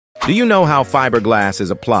Do you know how fiberglass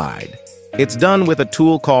is applied? It's done with a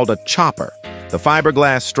tool called a chopper. The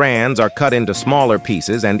fiberglass strands are cut into smaller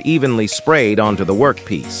pieces and evenly sprayed onto the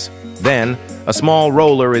workpiece. Then, a small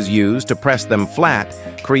roller is used to press them flat,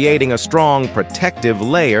 creating a strong protective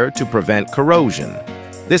layer to prevent corrosion.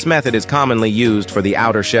 This method is commonly used for the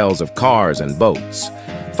outer shells of cars and boats.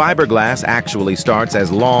 Fiberglass actually starts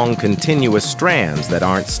as long, continuous strands that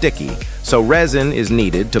aren't sticky, so resin is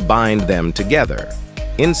needed to bind them together.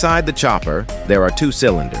 Inside the chopper, there are two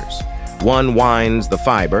cylinders. One winds the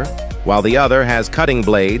fiber, while the other has cutting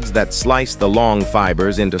blades that slice the long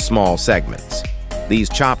fibers into small segments. These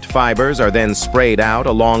chopped fibers are then sprayed out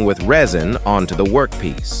along with resin onto the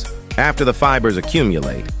workpiece. After the fibers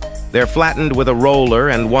accumulate, they're flattened with a roller,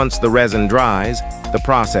 and once the resin dries, the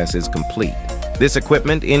process is complete. This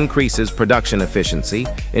equipment increases production efficiency,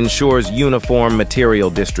 ensures uniform material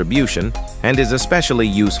distribution, and is especially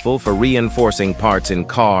useful for reinforcing parts in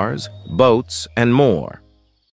cars, boats, and more.